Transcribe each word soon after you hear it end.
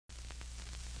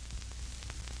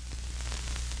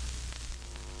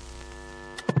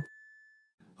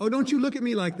Oh, don't you look at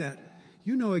me like that.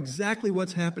 You know exactly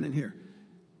what's happening here.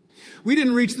 We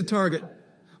didn't reach the target.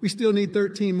 We still need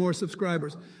 13 more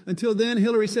subscribers. Until then,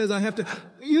 Hillary says I have to,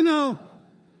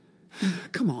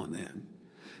 come on then.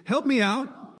 Help me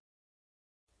out.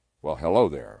 Well, hello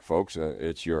there, folks.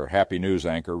 It's your happy news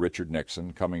anchor, Richard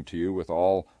Nixon, coming to you with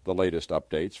all the latest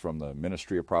updates from the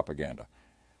Ministry of Propaganda.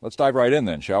 Let's dive right in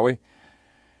then, shall we?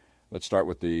 Let's start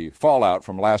with the fallout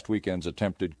from last weekend's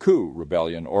attempted coup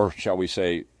rebellion, or shall we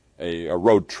say a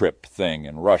road trip thing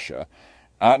in Russia.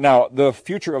 Now, the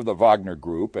future of the Wagner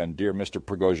Group and dear Mr.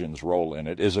 Prigozhin's role in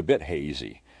it is a bit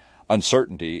hazy.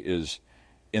 Uncertainty is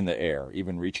in the air,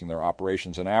 even reaching their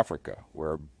operations in Africa,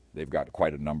 where they've got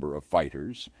quite a number of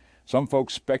fighters. Some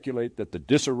folks speculate that the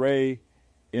disarray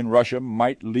in Russia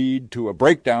might lead to a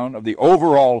breakdown of the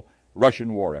overall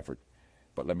Russian war effort.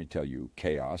 But let me tell you,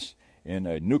 chaos in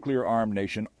a nuclear-armed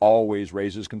nation always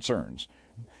raises concerns.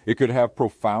 It could have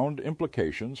profound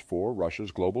implications for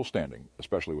Russia's global standing,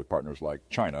 especially with partners like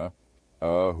China,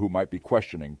 who might be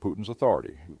questioning Putin's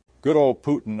authority. Good old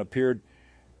Putin appeared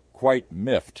quite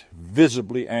miffed,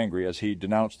 visibly angry as he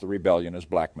denounced the rebellion as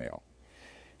blackmail.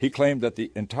 He claimed that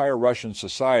the entire Russian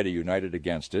society united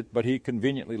against it, but he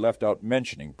conveniently left out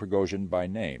mentioning Prigozhin by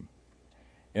name.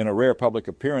 In a rare public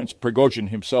appearance, Prigozhin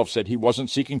himself said he wasn't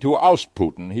seeking to oust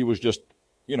Putin. He was just,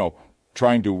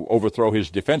 trying to overthrow his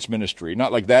defense ministry.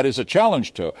 Not like that is a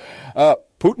challenge to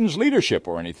Putin's leadership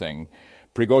or anything.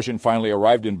 Prigozhin finally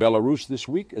arrived in Belarus this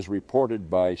week, as reported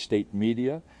by state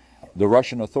media. The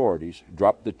Russian authorities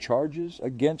dropped the charges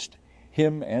against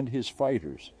him and his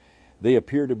fighters. They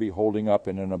appear to be holding up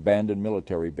in an abandoned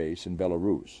military base in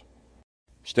Belarus.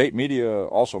 State media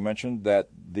also mentioned that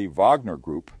the Wagner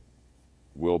Group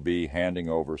will be handing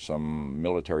over some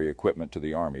military equipment to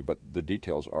the army, but the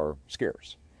details are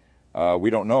scarce. We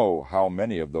don't know how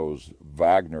many of those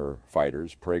Wagner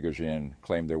fighters, Prigozhin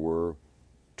claimed there were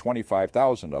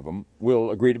 25,000 of them, will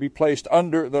agree to be placed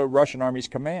under the Russian army's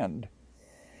command.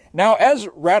 Now, as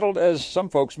rattled as some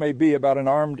folks may be about an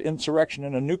armed insurrection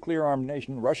in a nuclear-armed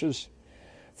nation, Russia's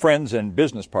friends and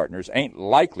business partners ain't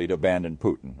likely to abandon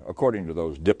Putin, according to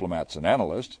those diplomats and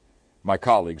analysts. My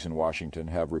colleagues in Washington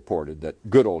have reported that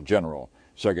good old General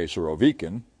Sergei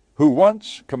Surovikin, who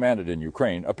once commanded in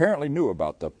Ukraine, apparently knew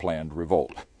about the planned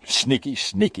revolt. Sneaky,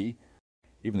 sneaky.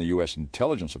 Even the U.S.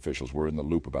 intelligence officials were in the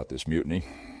loop about this mutiny.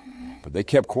 But they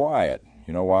kept quiet.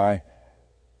 You know why?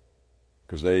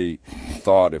 Because they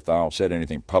thought if thou said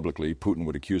anything publicly, Putin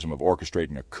would accuse him of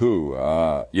orchestrating a coup.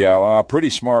 Pretty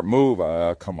smart move.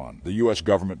 Come on. The U.S.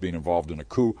 government being involved in a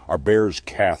coup. Our bear's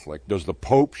Catholic. Does the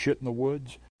Pope shit in the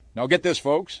woods? Now get this,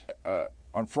 folks.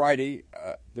 On Friday,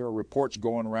 there are reports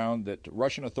going around that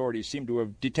Russian authorities seem to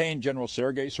have detained General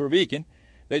Sergei Surovikin.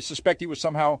 They suspect he was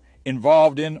somehow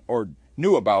involved in or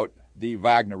knew about the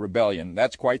Wagner rebellion.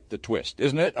 That's quite the twist,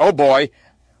 isn't it? Oh, boy.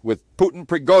 With Putin,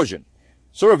 Prigozhin,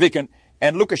 Surovikin,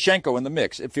 and Lukashenko in the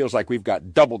mix, it feels like we've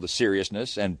got double the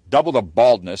seriousness and double the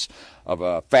baldness of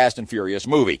a Fast and Furious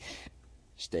movie.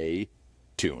 Stay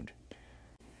tuned.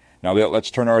 Now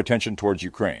let's turn our attention towards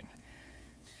Ukraine.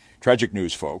 Tragic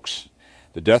news, folks.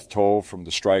 The death toll from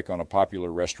the strike on a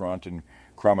popular restaurant in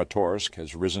Kramatorsk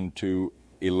has risen to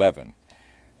 11.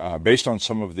 Based on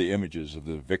some of the images of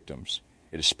the victims,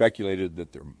 it is speculated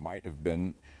that there might have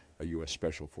been a U.S.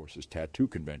 Special Forces tattoo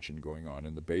convention going on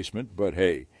in the basement, but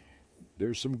hey,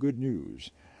 there's some good news.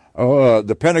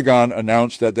 The Pentagon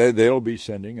announced that they'll be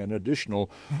sending an additional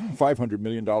 $500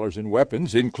 million in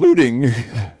weapons, including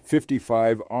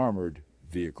 55 armored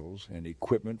vehicles and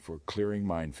equipment for clearing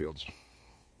minefields.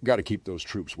 Got to keep those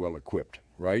troops well equipped,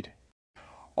 right?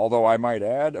 Although I might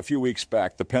add, a few weeks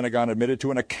back, the Pentagon admitted to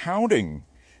an accounting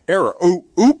error.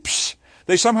 Oops!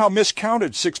 They somehow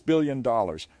miscounted $6 billion.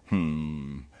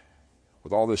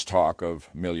 With all this talk of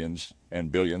millions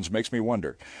and billions, makes me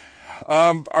wonder.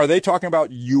 Are they talking about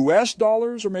U.S.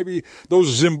 dollars or maybe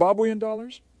those Zimbabwean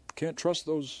dollars? Can't trust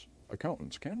those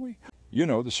accountants, can we? You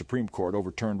know, the Supreme Court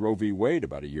overturned Roe v. Wade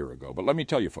about a year ago. But let me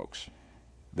tell you, folks,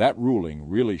 that ruling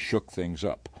really shook things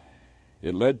up.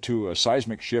 It led to a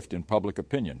seismic shift in public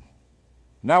opinion.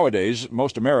 Nowadays,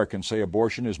 most Americans say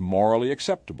abortion is morally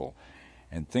acceptable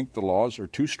and think the laws are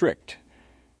too strict.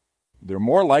 They're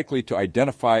more likely to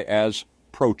identify as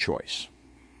pro-choice.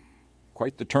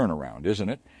 Quite the turnaround, isn't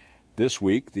it? This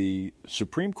week, the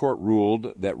Supreme Court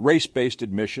ruled that race-based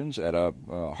admissions at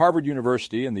Harvard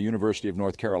University and the University of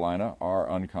North Carolina are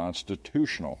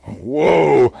unconstitutional.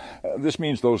 Whoa! This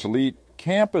means those elite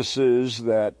campuses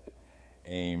that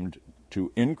aimed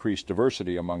to increase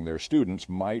diversity among their students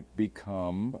might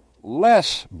become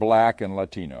less black and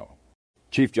Latino.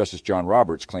 Chief Justice John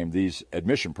Roberts claimed these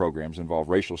admission programs involve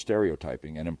racial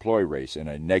stereotyping and employ race in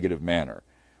a negative manner.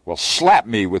 Well, slap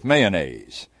me with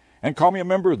mayonnaise and call me a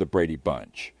member of the Brady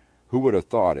Bunch. Who would have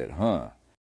thought it, huh?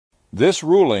 This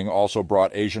ruling also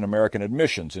brought Asian American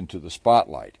admissions into the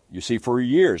spotlight. You see, for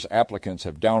years, applicants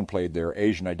have downplayed their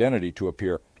Asian identity to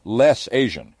appear less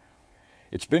Asian.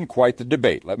 It's been quite the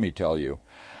debate, let me tell you.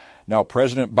 Now,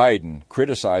 President Biden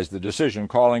criticized the decision,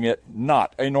 calling it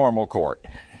not a normal court.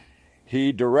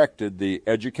 He directed the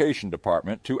Education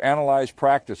Department to analyze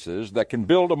practices that can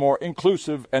build a more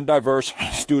inclusive and diverse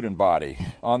student body.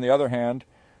 On the other hand,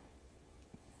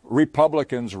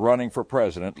 Republicans running for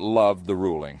president loved the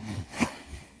ruling.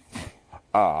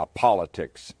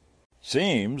 Politics.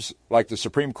 Seems like the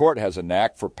Supreme Court has a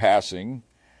knack for passing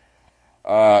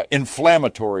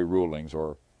inflammatory rulings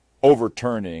or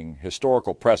overturning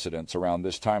historical precedents around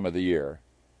this time of the year.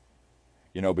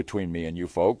 You know, between me and you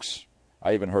folks,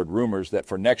 I even heard rumors that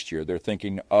for next year they're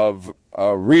thinking of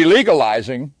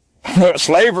re-legalizing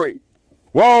slavery.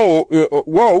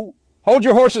 Whoa, hold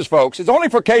your horses, folks. It's only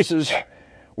for cases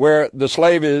where the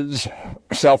slave is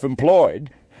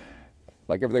self-employed,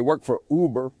 like if they work for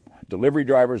Uber, delivery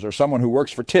drivers, or someone who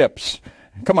works for tips.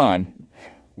 Come on,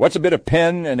 what's a bit of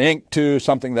pen and ink to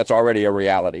something that's already a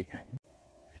reality?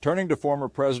 Turning to former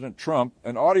President Trump,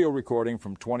 an audio recording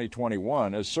from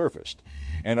 2021 has surfaced,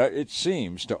 and it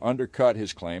seems to undercut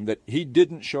his claim that he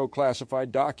didn't show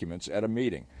classified documents at a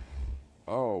meeting.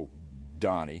 Oh,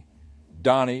 Donnie,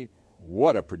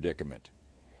 what a predicament.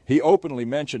 He openly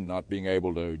mentioned not being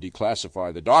able to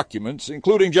declassify the documents,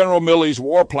 including General Milley's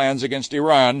war plans against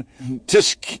Iran.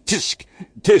 Tisk, tisk,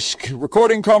 tisk.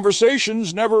 Recording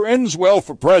conversations never ends well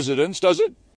for presidents, does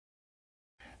it?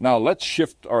 Now, let's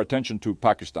shift our attention to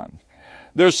Pakistan.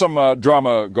 There's some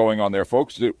drama going on there,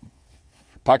 folks.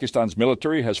 Pakistan's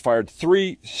military has fired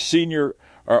 3 senior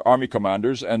army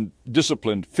commanders and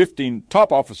disciplined 15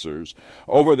 top officers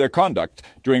over their conduct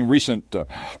during recent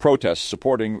protests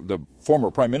supporting the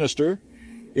former Prime Minister,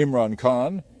 Imran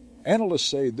Khan. Analysts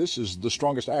say this is the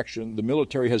strongest action the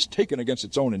military has taken against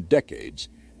its own in decades.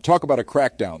 Talk about a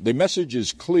crackdown. The message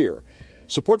is clear.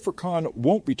 Support for Khan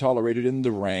won't be tolerated in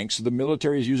the ranks. The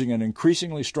military is using an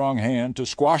increasingly strong hand to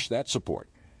squash that support.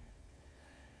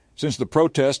 Since the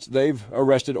protests, they've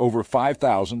arrested over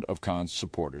 5,000 of Khan's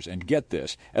supporters. And get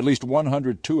this, at least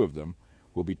 102 of them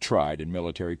will be tried in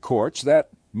military courts. That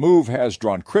move has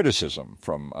drawn criticism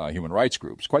from human rights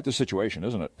groups. Quite the situation,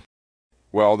 isn't it?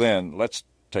 Well, then, let's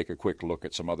take a quick look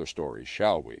at some other stories,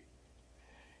 shall we?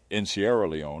 In Sierra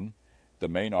Leone, the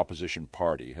main opposition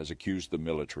party has accused the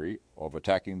military of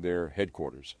attacking their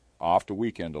headquarters. After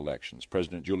weekend elections,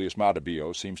 President Julius Maada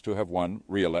Bio seems to have won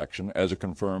re-election as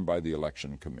confirmed by the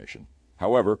Election Commission.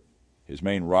 However, his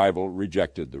main rival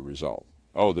rejected the result.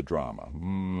 Oh, the drama.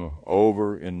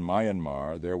 Over in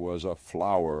Myanmar, there was a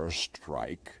flower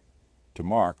strike to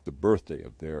mark the birthday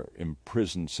of their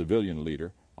imprisoned civilian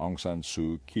leader, Aung San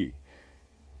Suu Kyi.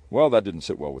 Well, that didn't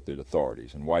sit well with the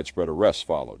authorities, and widespread arrests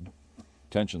followed.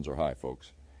 Tensions are high,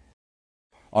 folks.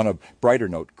 On a brighter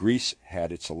note, Greece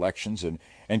had its elections, and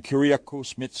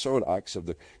Kyriakos Mitsotakis of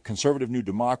the Conservative New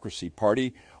Democracy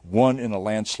Party won in a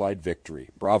landslide victory.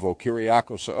 Bravo,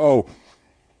 Kyriakos. Oh,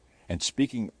 and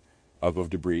speaking of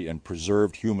debris and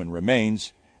preserved human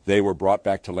remains, they were brought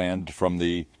back to land from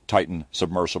the Titan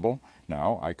submersible.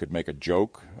 Now, I could make a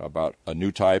joke about a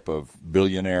new type of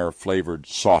billionaire-flavored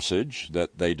sausage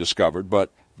that they discovered,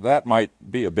 but that might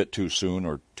be a bit too soon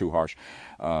or too harsh.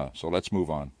 So let's move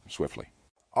on swiftly.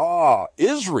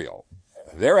 Israel.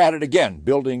 They're at it again,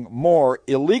 building more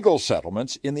illegal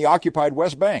settlements in the occupied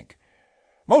West Bank.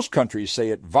 Most countries say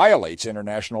it violates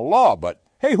international law, but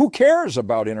hey, who cares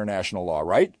about international law,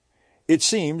 right? It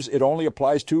seems it only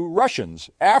applies to Russians,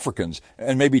 Africans,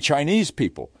 and maybe Chinese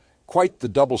people. Quite the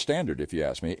double standard, if you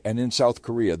ask me. And in South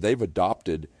Korea, they've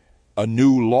adopted a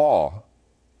new law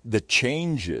that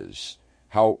changes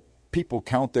how people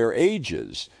count their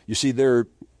ages. You see,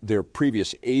 their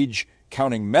previous age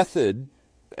counting method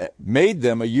made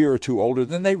them a year or two older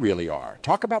than they really are.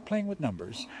 Talk about playing with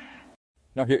numbers.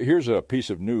 Now, here's a piece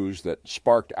of news that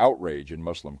sparked outrage in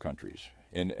Muslim countries.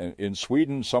 In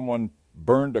Sweden, someone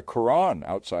burned a Quran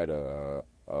outside a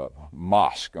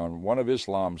mosque on one of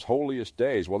Islam's holiest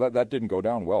days. Well, that didn't go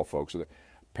down well, folks.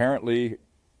 Apparently,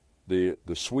 the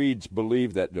Swedes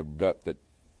believe that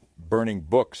burning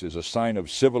books is a sign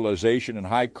of civilization and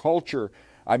high culture.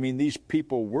 I mean, these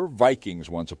people were Vikings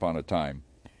once upon a time.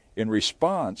 In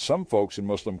response, some folks in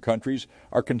Muslim countries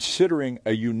are considering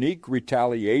a unique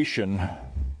retaliation,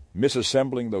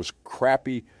 misassembling those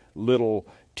crappy little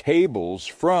tables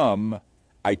from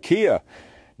IKEA.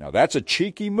 Now, that's a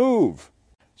cheeky move.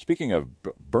 Speaking of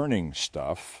burning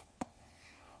stuff,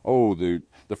 the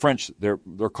French, they're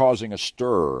causing a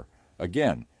stir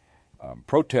again.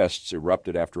 Protests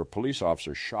erupted after a police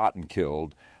officer shot and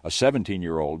killed a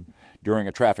 17-year-old during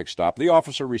a traffic stop. The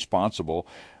officer responsible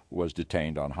was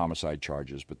detained on homicide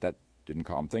charges, but that didn't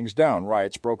calm things down.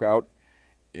 Riots broke out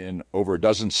in over a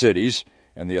dozen cities,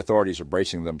 and the authorities are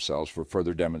bracing themselves for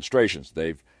further demonstrations.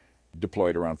 They've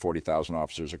deployed around 40,000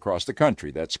 officers across the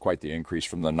country. That's quite the increase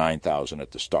from the 9,000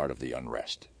 at the start of the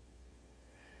unrest.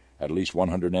 At least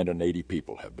 180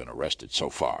 people have been arrested so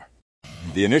far.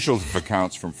 The initial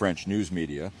accounts from French news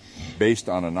media, based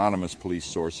on anonymous police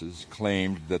sources,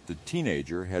 claimed that the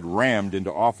teenager had rammed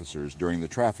into officers during the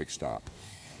traffic stop.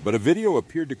 But a video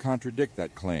appeared to contradict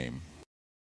that claim.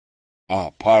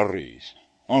 Ah, Paris,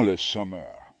 en le summer,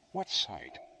 what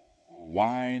sight!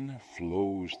 Wine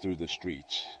flows through the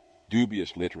streets,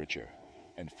 dubious literature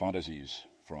and fantasies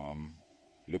from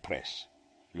le presse,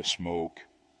 le smoke,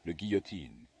 le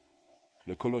guillotine,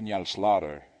 le colonial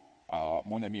slaughter. Ah,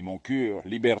 mon ami, mon cœur,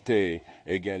 liberté,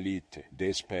 égalité,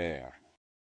 despair.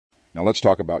 Now let's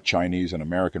talk about Chinese and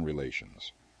American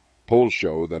relations. Polls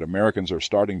show that Americans are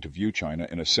starting to view China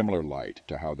in a similar light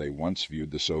to how they once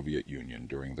viewed the Soviet Union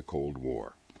during the Cold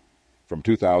War. From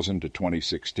 2000 to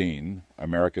 2016,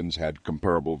 Americans had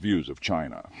comparable views of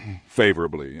China,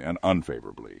 favorably and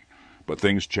unfavorably. But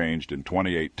things changed in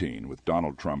 2018 with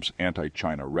Donald Trump's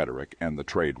anti-China rhetoric and the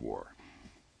trade war.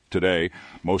 Today,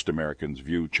 most Americans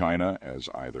view China as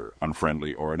either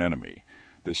unfriendly or an enemy.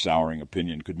 This souring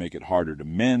opinion could make it harder to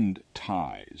mend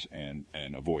ties and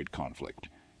avoid conflict.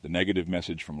 The negative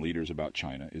message from leaders about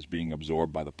China is being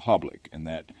absorbed by the public, and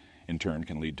that, in turn,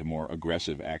 can lead to more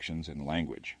aggressive actions and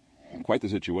language. Quite the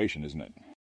situation, isn't it?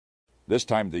 This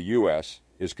time the U.S.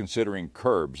 is considering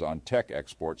curbs on tech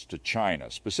exports to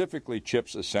China, specifically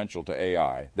chips essential to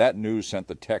AI. That news sent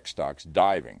the tech stocks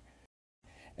diving.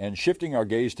 And shifting our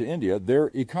gaze to India,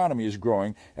 their economy is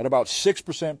growing at about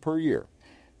 6% per year.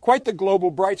 Quite the global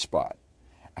bright spot.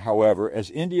 However, as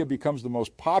India becomes the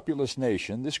most populous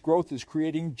nation, this growth is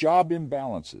creating job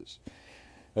imbalances,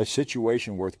 a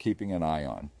situation worth keeping an eye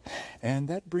on. And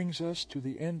that brings us to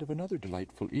the end of another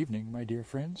delightful evening, my dear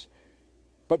friends.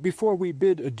 But before we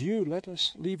bid adieu, let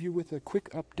us leave you with a quick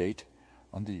update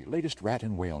on the latest rat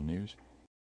and whale news.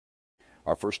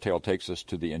 Our first tale takes us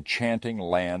to the enchanting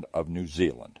land of New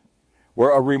Zealand, where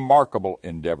a remarkable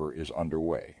endeavor is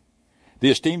underway.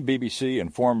 The esteemed BBC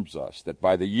informs us that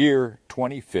by the year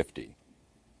 2050,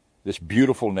 this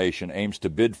beautiful nation aims to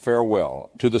bid farewell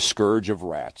to the scourge of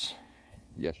rats.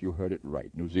 Yes, you heard it right.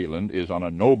 New Zealand is on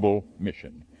a noble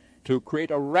mission to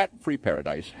create a rat-free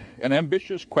paradise, an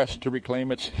ambitious quest to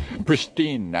reclaim its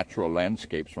pristine natural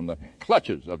landscapes from the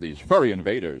clutches of these furry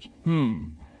invaders.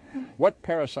 What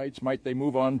parasites might they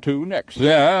move on to next?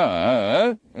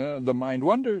 The mind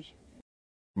wonders.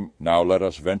 Now let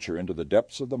us venture into the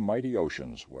depths of the mighty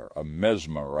oceans, where a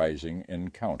mesmerizing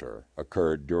encounter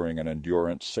occurred during an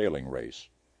endurance sailing race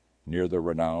near the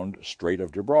renowned Strait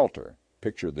of Gibraltar.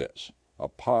 Picture this: a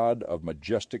pod of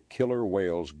majestic killer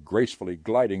whales gracefully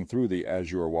gliding through the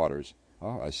azure waters.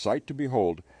 A sight to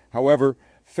behold. However,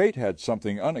 fate had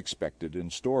something unexpected in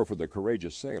store for the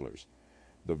courageous sailors.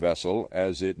 The vessel,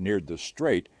 as it neared the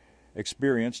strait,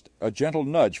 experienced a gentle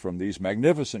nudge from these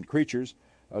magnificent creatures,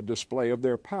 a display of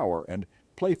their power and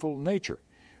playful nature.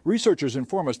 Researchers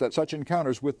inform us that such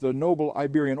encounters with the noble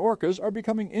Iberian orcas are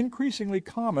becoming increasingly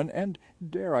common and,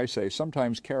 dare I say,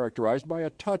 sometimes characterized by a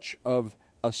touch of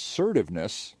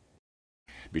assertiveness.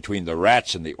 Between the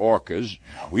rats and the orcas,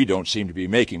 we don't seem to be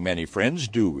making many friends,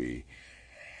 do we?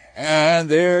 And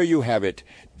there you have it.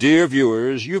 Dear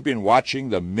viewers, you've been watching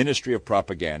the Ministry of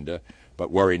Propaganda,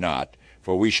 but worry not,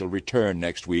 for we shall return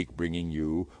next week bringing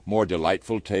you more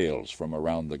delightful tales from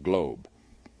around the globe.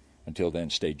 Until then,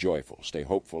 stay joyful, stay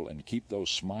hopeful, and keep those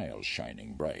smiles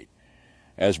shining bright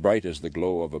as the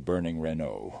glow of a burning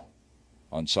Renault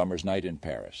on summer's night in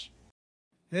Paris.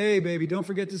 Hey, baby, don't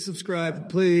forget to subscribe,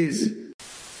 please.